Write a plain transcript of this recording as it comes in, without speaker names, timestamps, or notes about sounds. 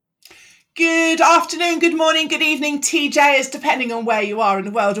Good afternoon, good morning, good evening, TJers, depending on where you are in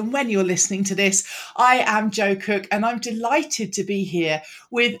the world and when you're listening to this. I am Jo Cook and I'm delighted to be here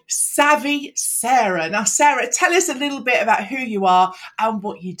with Savvy Sarah. Now, Sarah, tell us a little bit about who you are and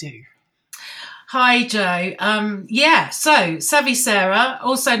what you do. Hi, Jo. So Savvy Sarah,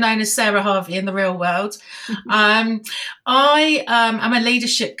 also known as Sarah Harvey in the real world. I am a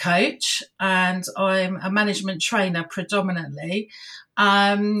leadership coach and I'm a management trainer predominantly. So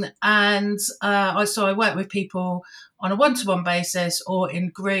I work with people on a one-to-one basis or in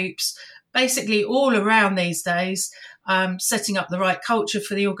groups, basically all around these days, setting up the right culture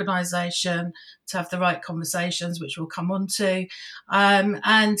for the organisation, to have the right conversations, which we'll come on to,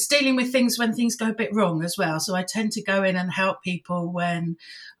 and dealing with things when things go a bit wrong as well. So I tend to go in and help people when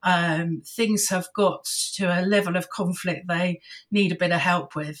things have got to a level of conflict they need a bit of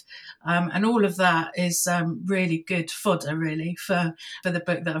help with. And all of that is really good fodder, really, for the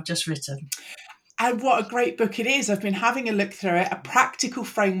book that I've just written. And what a great book it is. I've been having a look through it, A Practical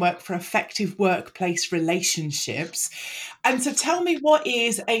Framework for Effective Workplace Relationships. And so tell me, what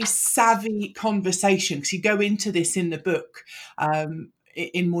is a savvy conversation? Because you go into this in the book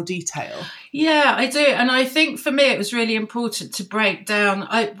in more detail. Yeah, I do. And I think for me, it was really important to break down.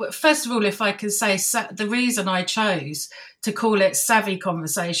 First of all, if I can say, the reason I chose to call it Savvy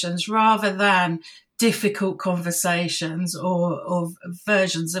Conversations rather than difficult conversations or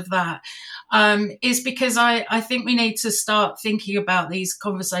versions of that, is because I think we need to start thinking about these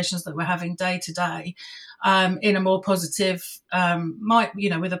conversations that we're having day to day in a more positive, with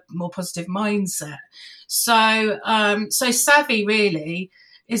a more positive mindset. So savvy really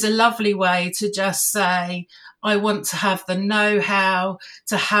is a lovely way to just say, I want to have the know-how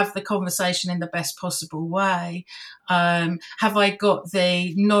to have the conversation in the best possible way. Have I got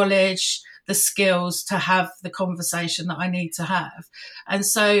the knowledge, the skills to have the conversation that I need to have? And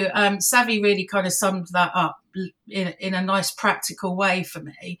so Savvy really kind of summed that up in a nice practical way for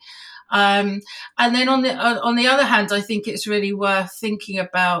me. And then on the other hand, I think it's really worth thinking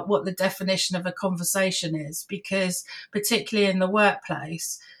about what the definition of a conversation is, because particularly in the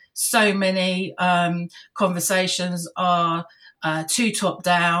workplace, so many conversations are too top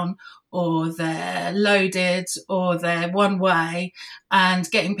down, or they're loaded, or they're one way, and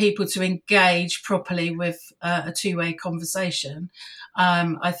getting people to engage properly with a two-way conversation,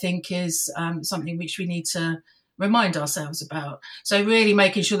 I think is something which we need to remind ourselves about. So really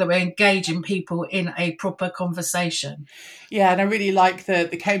making sure that we're engaging people in a proper conversation. Yeah, and I really like the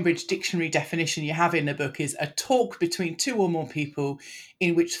Cambridge Dictionary definition you have in the book is a talk between two or more people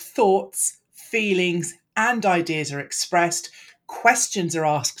in which thoughts, feelings, and ideas are expressed, questions are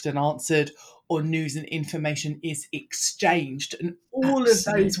asked and answered, or news and information is exchanged. And all Absolutely.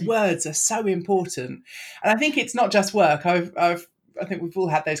 of those words are so important. And I think it's not just work. I think we've all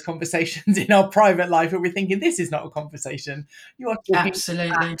had those conversations in our private life where we're thinking, this is not a conversation. You are talking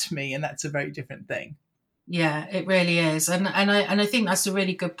Absolutely. at me, and that's a very different thing. Yeah, it really is. And I think that's a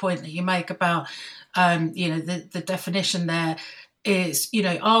really good point that you make about, the definition there is,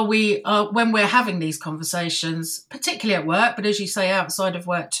 when we're having these conversations, particularly at work, but as you say, outside of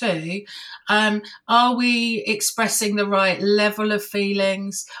work too, are we expressing the right level of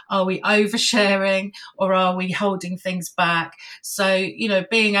feelings? Are we oversharing, or are we holding things back? So,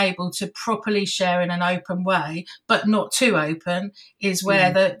 being able to properly share in an open way, but not too open, is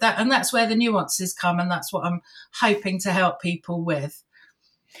where that's where the nuances come. And that's what I'm hoping to help people with.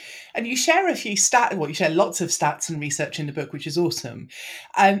 And you share a few stats, you share lots of stats and research in the book, which is awesome.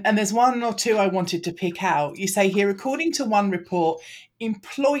 And there's one or two I wanted to pick out. You say here, according to one report,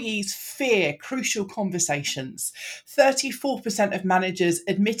 employees fear crucial conversations. 34% of managers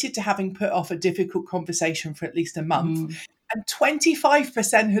admitted to having put off a difficult conversation for at least a month. And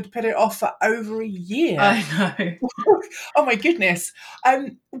 25% had put it off for over a year. I know. Oh my goodness.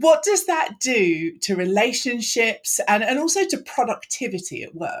 What does that do to relationships and also to productivity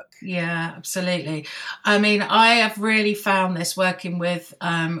at work? Yeah, absolutely. I mean, I have really found this working with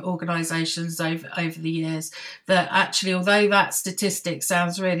organisations over the years, that actually, although that statistic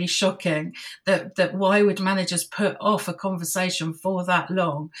sounds really shocking, that why would managers put off a conversation for that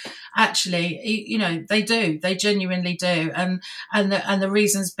long? Actually, they genuinely do, and the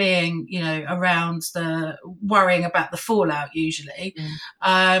reasons being, around the worrying about the fallout usually,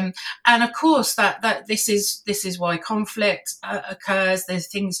 and of course that this is why conflict occurs. There's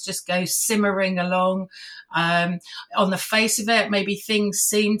things just go simmering along. On the face of it, maybe things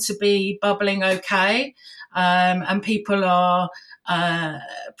seem to be bubbling okay, and people are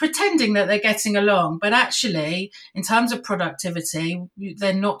pretending that they're getting along, but actually, in terms of productivity,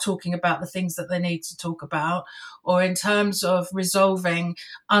 they're not talking about the things that they need to talk about, or in terms of resolving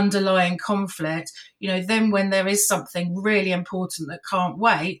underlying conflict. Then when there is something really important that can't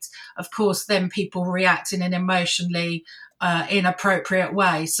wait, of course, then people react in an emotionally inappropriate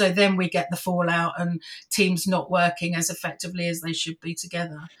way. So then we get the fallout and teams not working as effectively as they should be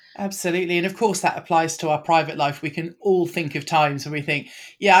together. Absolutely. And of course, that applies to our private life. We can all think of times when we think,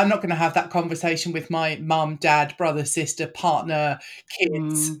 yeah, I'm not going to have that conversation with my mum, dad, brother, sister, partner,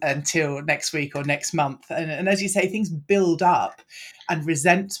 kids until next week or next month. And as you say, things build up and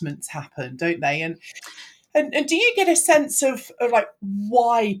resentments happen, don't they? And do you get a sense of like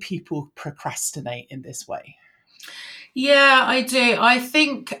why people procrastinate in this way? Yeah, I do. I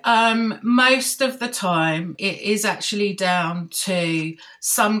think most of the time it is actually down to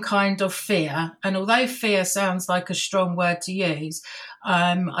some kind of fear. And although fear sounds like a strong word to use,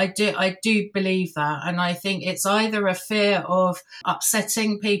 I do believe that. And I think it's either a fear of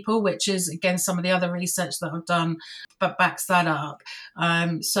upsetting people, which is, again, some of the other research that I've done but backs that up.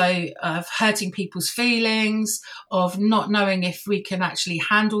 So of hurting people's feelings, of not knowing if we can actually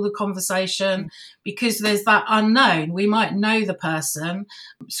handle the conversation, because there's that unknown. We might know the person,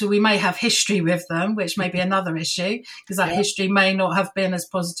 so we may have history with them, which may be another issue, because that history may not have been as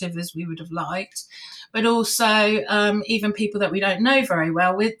positive as we would have liked. But also even people that we don't know very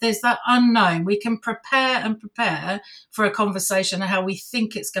well, there's that unknown. We can prepare for a conversation and how we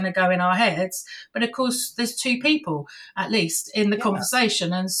think it's going to go in our heads. But of course, there's two people, at least, in the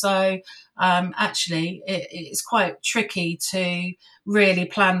conversation. And so actually, it's quite tricky to really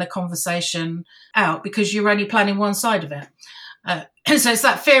plan the conversation out because you're only planning one side of it. So it's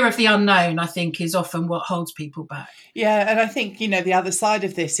that fear of the unknown, I think, is often what holds people back. Yeah, and I think, the other side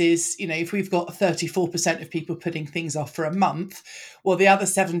of this is, if we've got 34% of people putting things off for a month, well, the other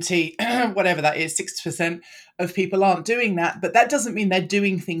 70, whatever that is, 6% of people aren't doing that. But that doesn't mean they're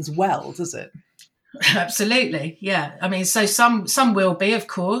doing things well, does it? Absolutely, yeah. I mean, so some will be, of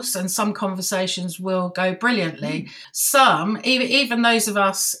course, and some conversations will go brilliantly. Some, even those of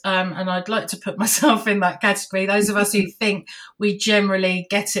us, and I'd like to put myself in that category, those of us who think we generally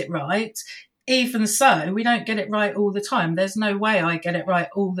get it right, even so, we don't get it right all the time. There's no way I get it right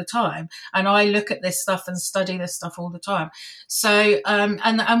all the time. And I look at this stuff and study this stuff all the time. So,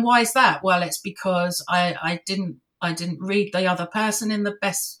 and why is that? Well, it's because I didn't read the other person in the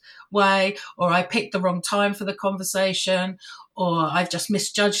best way, or I picked the wrong time for the conversation, or I've just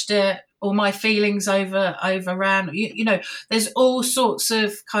misjudged it, or my feelings overran. There's all sorts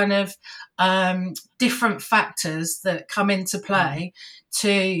of kind of different factors that come into play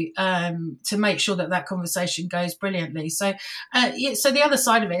to make sure that conversation goes brilliantly. So the other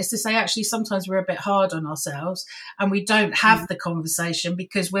side of it is to say, actually, sometimes we're a bit hard on ourselves and we don't have the conversation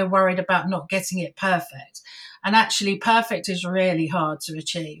because we're worried about not getting it perfect. And actually, perfect is really hard to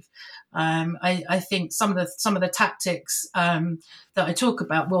achieve. I think some of the tactics that I talk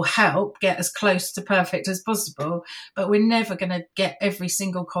about will help get as close to perfect as possible, but we're never going to get every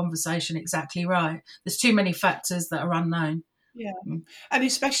single conversation exactly right. There's too many factors that are unknown. Yeah. And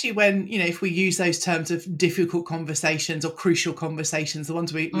especially when, if we use those terms of difficult conversations or crucial conversations, the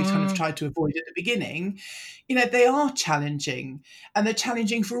ones we kind of tried to avoid at the beginning, they are challenging, and they're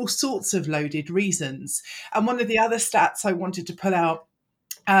challenging for all sorts of loaded reasons. And one of the other stats I wanted to pull out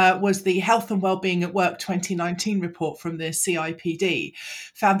was the Health and Wellbeing at Work 2019 report from the CIPD,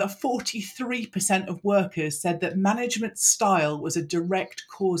 found that 43% of workers said that management style was a direct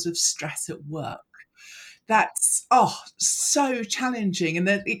cause of stress at work. That's so challenging. And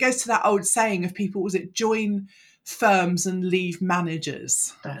then it goes to that old saying of people, was it join firms and leave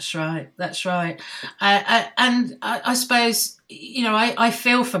managers? That's right. And I suppose, I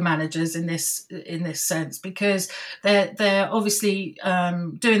feel for managers in this sense, because they're obviously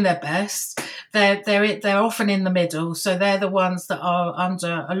doing their best. They're often in the middle, so they're the ones that are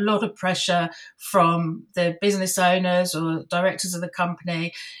under a lot of pressure from the business owners or directors of the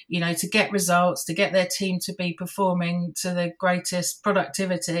company, to get results, to get their team to be performing to the greatest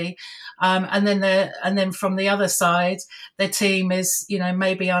productivity, and then from the other side, their team is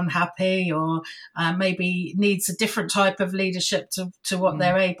maybe unhappy or maybe needs a different type of leadership to what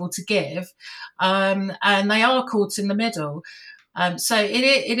they're able to give, and they are caught in the middle. So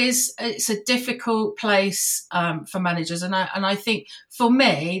it's a difficult place for managers, and I think for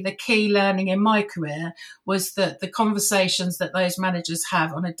me the key learning in my career was that the conversations that those managers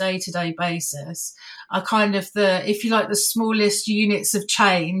have on a day-to-day basis are kind of the smallest units of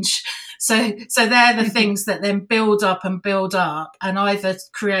change So they're the things that then build up and either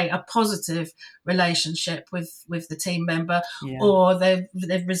create a positive relationship with the team member, or the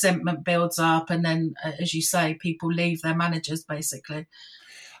resentment builds up, and then, as you say, people leave their managers basically.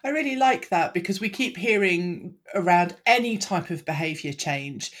 I really like that, because we keep hearing around any type of behaviour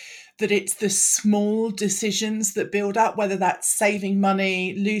change that it's the small decisions that build up, whether that's saving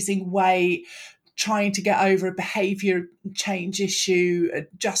money, losing weight, trying to get over a behaviour change issue,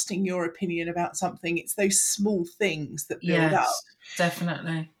 adjusting your opinion about something. It's those small things that build up.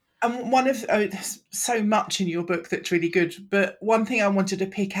 Definitely. And one of there's so much in your book that's really good, but one thing I wanted to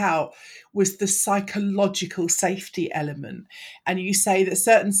pick out was the psychological safety element. And you say that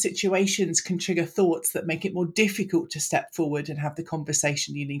certain situations can trigger thoughts that make it more difficult to step forward and have the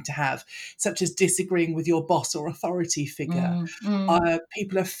conversation you need to have, such as disagreeing with your boss or authority figure.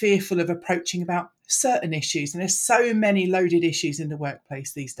 People are fearful of approaching about certain issues, and there's so many loaded issues in the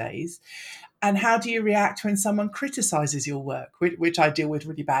workplace these days. And how do you react when someone criticizes your work, which I deal with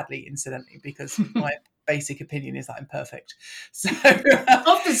really badly, incidentally, because my basic opinion is that I'm perfect. So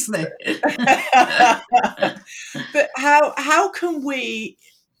obviously. But how can we,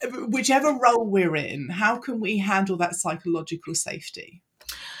 whichever role we're in, how can we handle that psychological safety?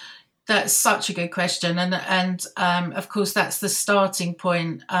 That's such a good question, and of course that's the starting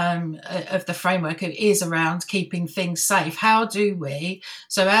point of the framework. It is around keeping things safe. How do we,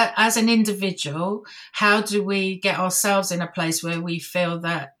 so as an individual, how do we get ourselves in a place where we feel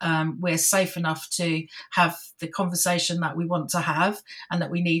that we're safe enough to have the conversation that we want to have and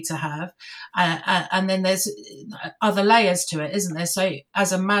that we need to have? And then there's other layers to it, isn't there? So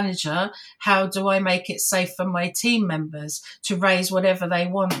as a manager, how do I make it safe for my team members to raise whatever they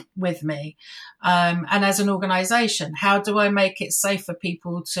want with me? And as an organisation, how do I make it safe for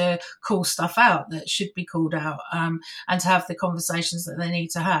people to call stuff out that should be called out, and to have the conversations that they need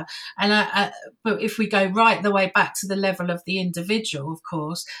to have? And but if we go right the way back to the level of the individual, of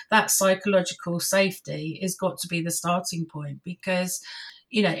course, that psychological safety has got to be the starting point, because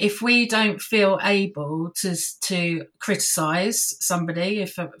if we don't feel able to criticise somebody,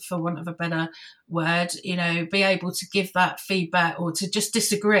 if for want of a better word, be able to give that feedback or to just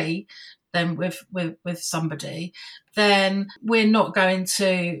disagree then with somebody, then we're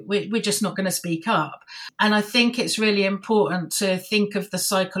just not going to speak up. And I think it's really important to think of the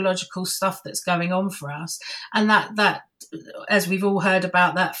psychological stuff that's going on for us, and that as we've all heard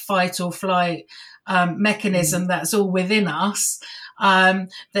about, that fight or flight mechanism that's all within us,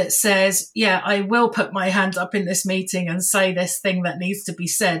 that says, I will put my hand up in this meeting and say this thing that needs to be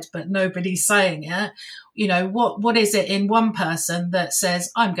said, but nobody's saying it. What is it in one person that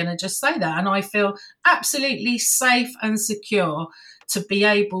says, I'm going to just say that, and I feel absolutely safe and secure to be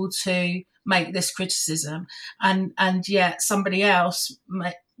able to make this criticism, and yet somebody else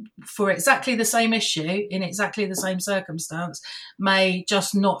for exactly the same issue in exactly the same circumstance may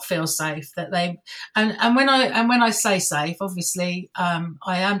just not feel safe, that they and when I say safe, obviously I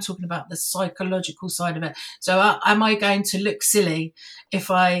am talking about the psychological side of it. So am I going to look silly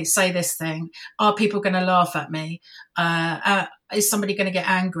if I say this thing? Are people going to laugh at me? Is somebody going to get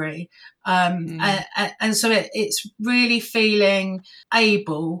angry? And so it's really feeling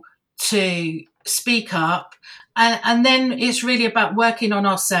able to speak up. And then it's really about working on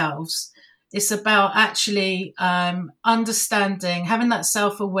ourselves. It's about actually understanding, having that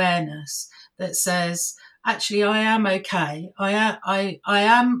self-awareness that says, actually, I am okay. I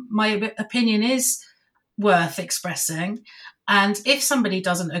am, my opinion is worth expressing. And if somebody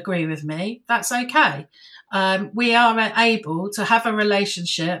doesn't agree with me, that's okay. We are able to have a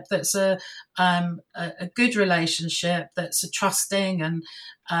relationship that's a good relationship, that's a trusting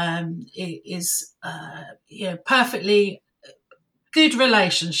and it is perfectly good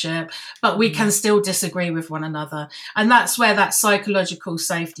relationship, but we can still disagree with one another. And that's where that psychological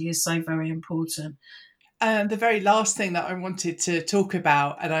safety is so very important. The very last thing that I wanted to talk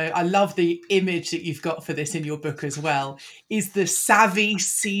about, and I love the image that you've got for this in your book as well, is the savvy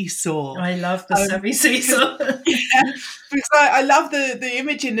seesaw. I love the savvy seesaw. Because I love the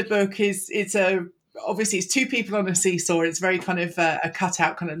image in the book. Obviously it's two people on a seesaw. It's very kind of a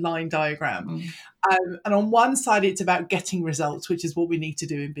cutout kind of line diagram. And on one side, it's about getting results, which is what we need to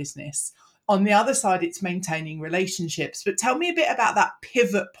do in business. On the other side, it's maintaining relationships. But tell me a bit about that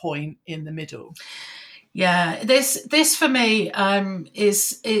pivot point in the middle. Yeah, this for me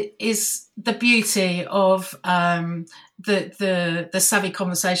is the beauty of the Savvy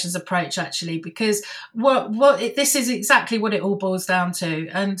Conversations approach, actually, because this is exactly what it all boils down to.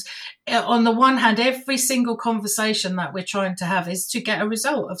 And on the one hand, every single conversation that we're trying to have is to get a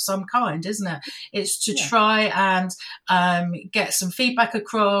result of some kind, isn't it? It's to try and get some feedback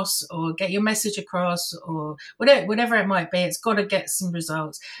across, or get your message across, or whatever it might be. It's got to get some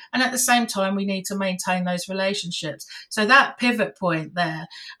results. And at the same time, we need to maintain those relationships. So that pivot point there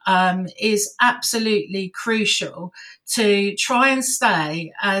is absolutely crucial to try and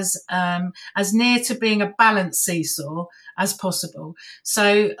stay as near to being a balanced seesaw as possible.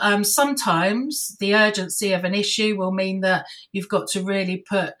 So sometimes the urgency of an issue will mean that you've got to really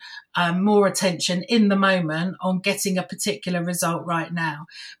put more attention in the moment on getting a particular result right now.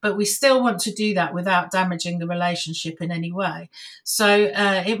 But we still want to do that without damaging the relationship in any way. So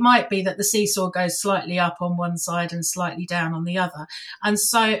it might be that the seesaw goes slightly up on one side and slightly down on the other. And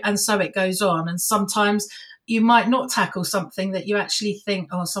so it goes on. And sometimes you might not tackle something that you actually think,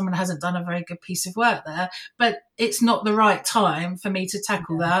 oh, someone hasn't done a very good piece of work there, but it's not the right time for me to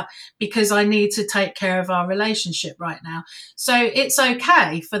tackle that because I need to take care of our relationship right now. So it's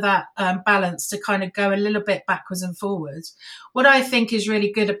okay for that balance to kind of go a little bit backwards and forwards. What I think is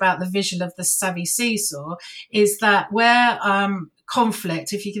really good about the visual of the Savvy Seesaw is that where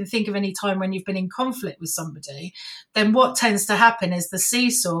conflict, if you can think of any time when you've been in conflict with somebody, then what tends to happen is the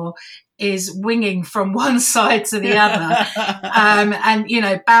seesaw is winging from one side to the other and,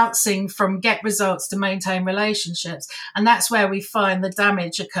 bouncing from get results to maintain relationships. And that's where we find the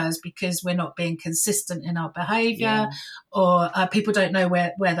damage occurs because we're not being consistent in our behavior or people don't know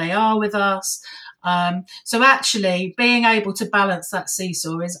where they are with us. So actually being able to balance that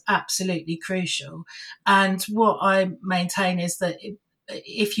seesaw is absolutely crucial. And what I maintain is that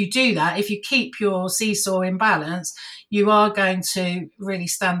if you do that, if you keep your seesaw in balance, you are going to really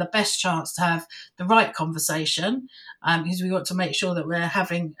stand the best chance to have the right conversation, because we want to make sure that we're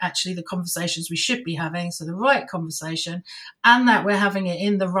having actually the conversations we should be having, so the right conversation, and that we're having it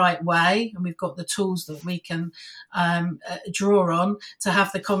in the right way, and we've got the tools that we can draw on to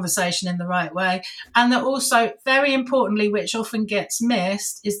have the conversation in the right way. And that also, very importantly, which often gets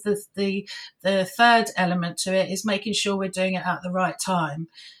missed, is the third element to it is making sure we're doing it at the right time,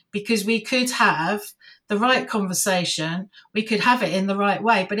 because we could have the right conversation, we could have it in the right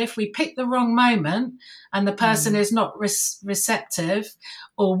way. But if we pick the wrong moment and the person is not receptive,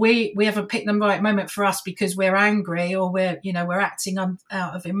 or we haven't picked the right moment for us because we're angry or we're acting out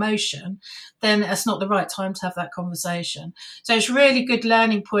of emotion, then it's not the right time to have that conversation. So it's a really good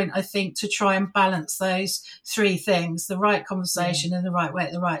learning point, I think, to try and balance those three things: the right conversation in the right way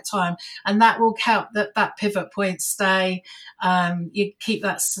at the right time. And that will help that pivot point stay. You keep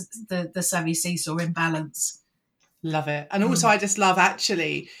the Savvy Seesaw in balance. Love it. And also I just love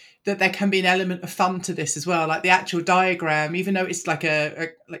actually that there can be an element of fun to this as well. Like the actual diagram, even though it's like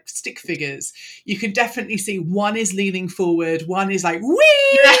like stick figures, you can definitely see one is leaning forward, one is like,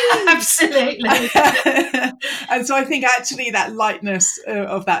 whee! Yeah, absolutely. And so I think actually that lightness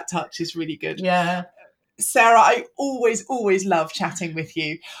of that touch is really good. Yeah. Sarah, I always love chatting with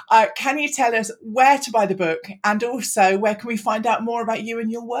you. Can you tell us where to buy the book, and also where can we find out more about you and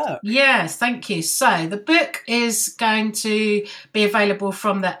your work? Yes, thank you. So the book is going to be available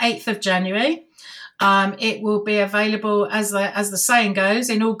from the 8th of January. It will be available, as the saying goes,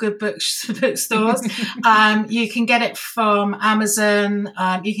 in all good bookstores. You can get it from Amazon.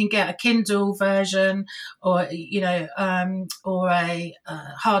 You can get a Kindle version, or or a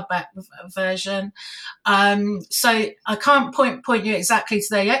hardback version. So I can't point you exactly to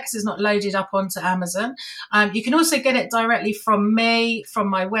there yet because it's not loaded up onto Amazon. You can also get it directly from me, from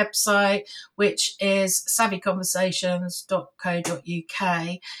my website, which is savvyconversations.co.uk,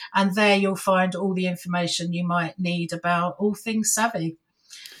 and there you'll find all the information you might need about all things Savvy.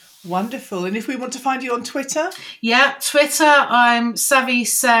 Wonderful. And if we want to find you on Twitter? Yeah, Twitter, I'm Savvy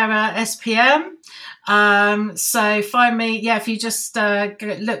Sarah SPM. So find me, if you just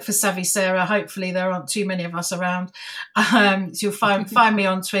look for Savvy Sarah, hopefully there aren't too many of us around. So you'll find me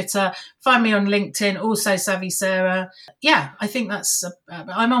on Twitter, find me on LinkedIn, also Savvy Sarah. Yeah, I think that's,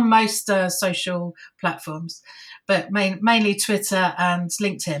 I'm on most social platforms, but mainly Twitter and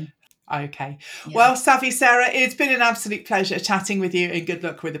LinkedIn. Okay. Yeah. Well, Savvy Sarah, it's been an absolute pleasure chatting with you, and good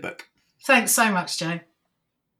luck with the book. Thanks so much, Jo.